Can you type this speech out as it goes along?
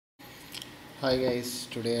Hi guys,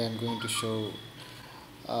 today I'm going to show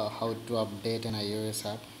how to update an iOS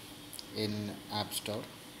app in App Store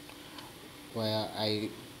via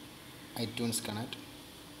iTunes Connect.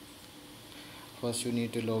 First, you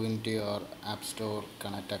need to log into your App Store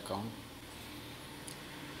Connect account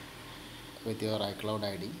with your iCloud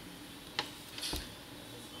ID,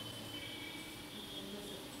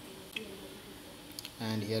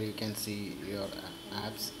 and here you can see your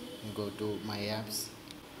apps. Go to My Apps,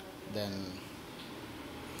 then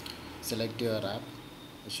select your app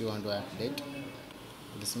which you want to update.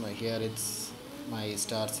 Here it's my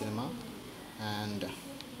Star Cinema, and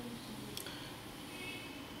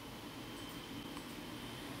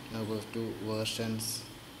now go to versions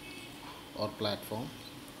or platform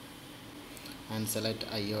and select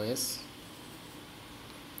iOS.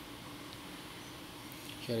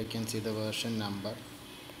 Here you can see the version number.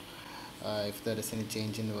 If there is any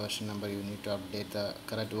change in version number, you need to update the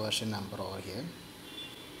correct version number over here.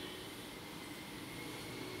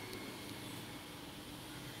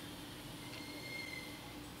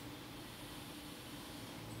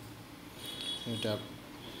 You need to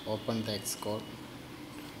open the Xcode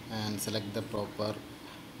and select the proper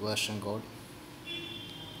version code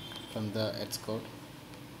from the Xcode.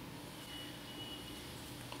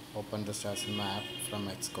 Open the Star Cinema app from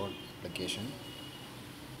Xcode application.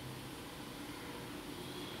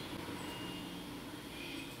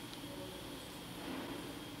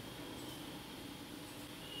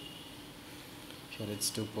 Here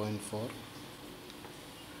it's 2.4.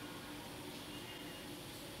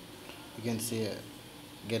 You can see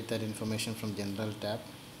get that information from General tab.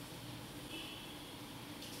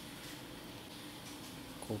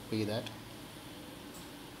 Copy that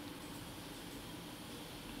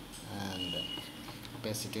and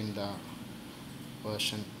paste it in the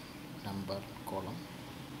version number column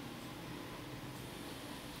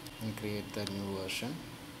and create the new version.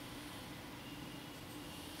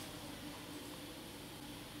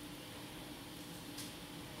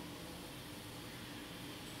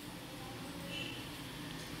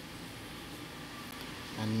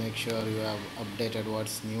 And make sure you have updated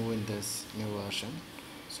what's new in this new version.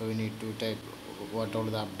 So we need to type what all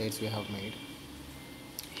the updates we have made.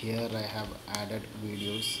 Here I have added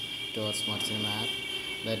videos to our Smart Cinema app,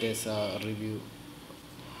 that is a review,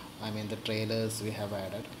 the trailers we have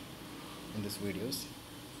added in these videos.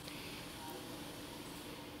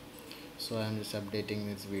 So I am just updating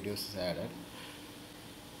these videos is added,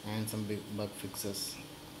 and some big bug fixes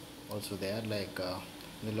also there, like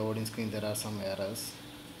the loading screen there are some errors,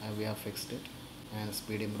 and we have fixed it, and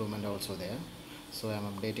speed improvement also there. So I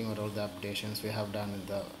am updating all the updations we have done in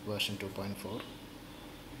the version 2.4.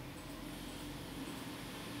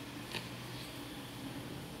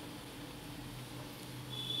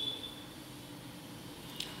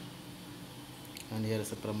 And here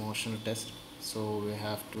is a promotional test, so we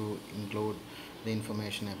have to include the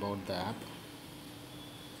information about the app.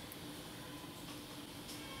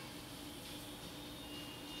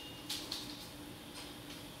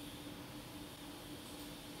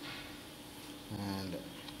 And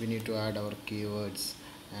we need to add our keywords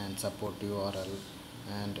and support URL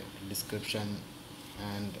and description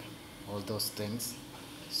and all those things.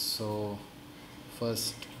 So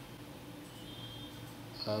first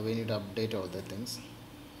we need to update all the things.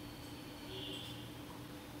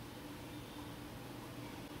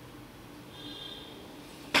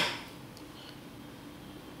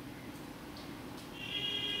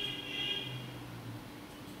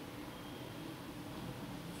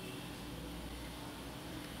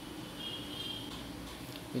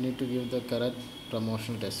 We need to give the correct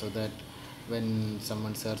promotional test, so that when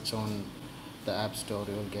someone search on the app store,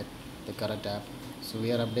 you will get the correct app. So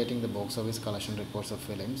we are updating the box office collection reports of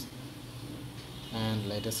films and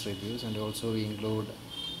latest reviews, and also we include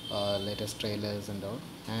latest trailers and all.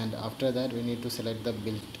 And after that we need to select the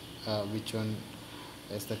build, which one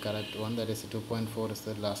is the correct one, that is 2.4 is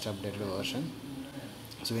the last updated version.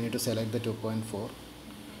 So we need to select the 2.4,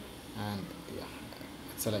 and yeah,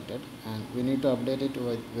 it's selected, and we need to update it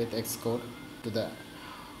with Xcode to the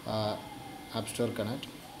App Store Connect.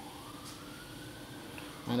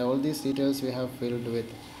 And all these details we have filled with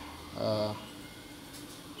uh,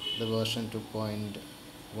 the version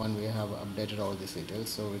 2.1. We have updated all these details,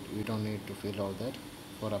 so we don't need to fill all that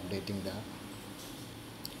for updating that.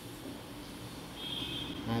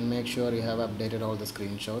 And make sure you have updated all the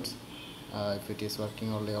screenshots. If it is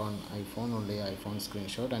working only on iPhone, only iPhone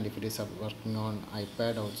screenshot, and if it is working on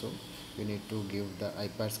iPad also, you need to give the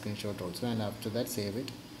iPad screenshot also, and after that save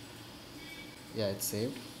it. Yeah, it's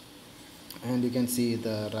saved, and you can see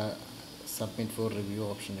the submit for review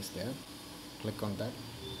option is there. Click on that.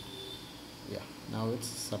 Yeah, now it's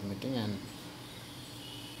submitting and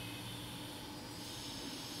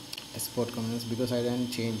export comments because I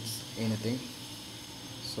didn't change anything.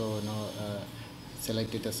 So now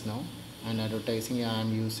select it as no. And advertising,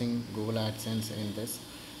 I'm using Google AdSense in this.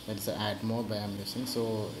 That's the ad mob I am using.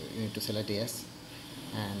 So you need to select yes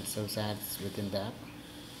and serves ads within the app.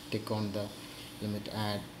 Tick on the limit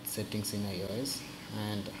ad settings in iOS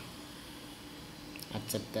and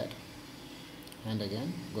accept that. And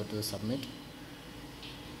again go to the submit.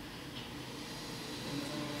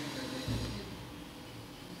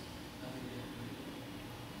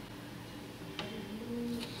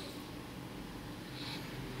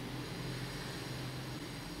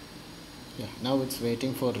 Yeah, now it's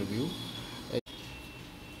waiting for review.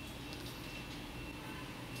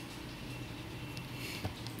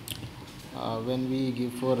 When we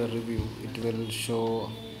give for a review, it will show,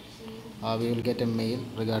 we will get a mail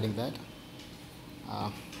regarding that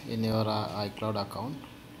uh, in your iCloud account.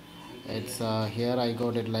 It's here I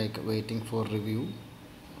got it like waiting for review,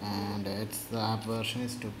 and it's the app version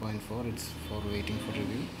is 2.4. It's for waiting for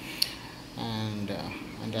review, and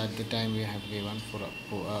at the time we have given for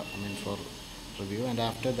review, and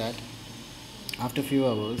after that, after few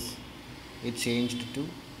hours, it changed to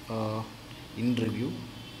in review.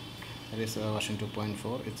 That is version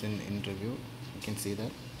 2.4. It's in review. You can see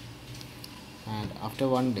that, and after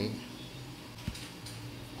one day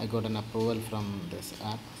I got an approval from this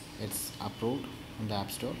app. It's approved in the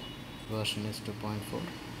App Store. Version is 2.4,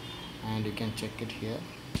 and you can check it here.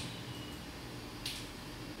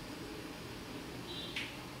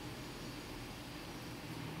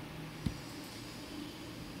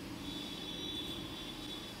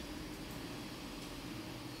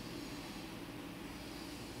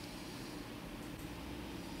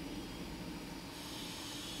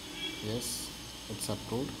 Yes, it's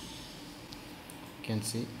approved. You can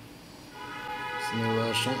see it's new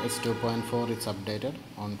version. It's 2.4. It's updated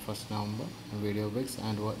on 1st November. Video bigs,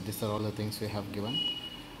 and these are all the things we have given.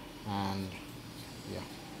 And yeah,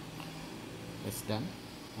 it's done.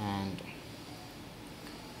 And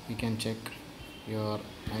you can check your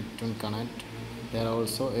iTunes Connect. There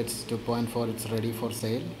also it's 2.4. It's ready for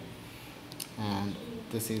sale. And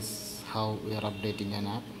this is how we are updating an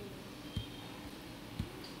app.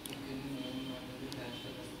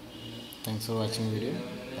 Thanks for watching video.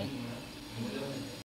 Bye.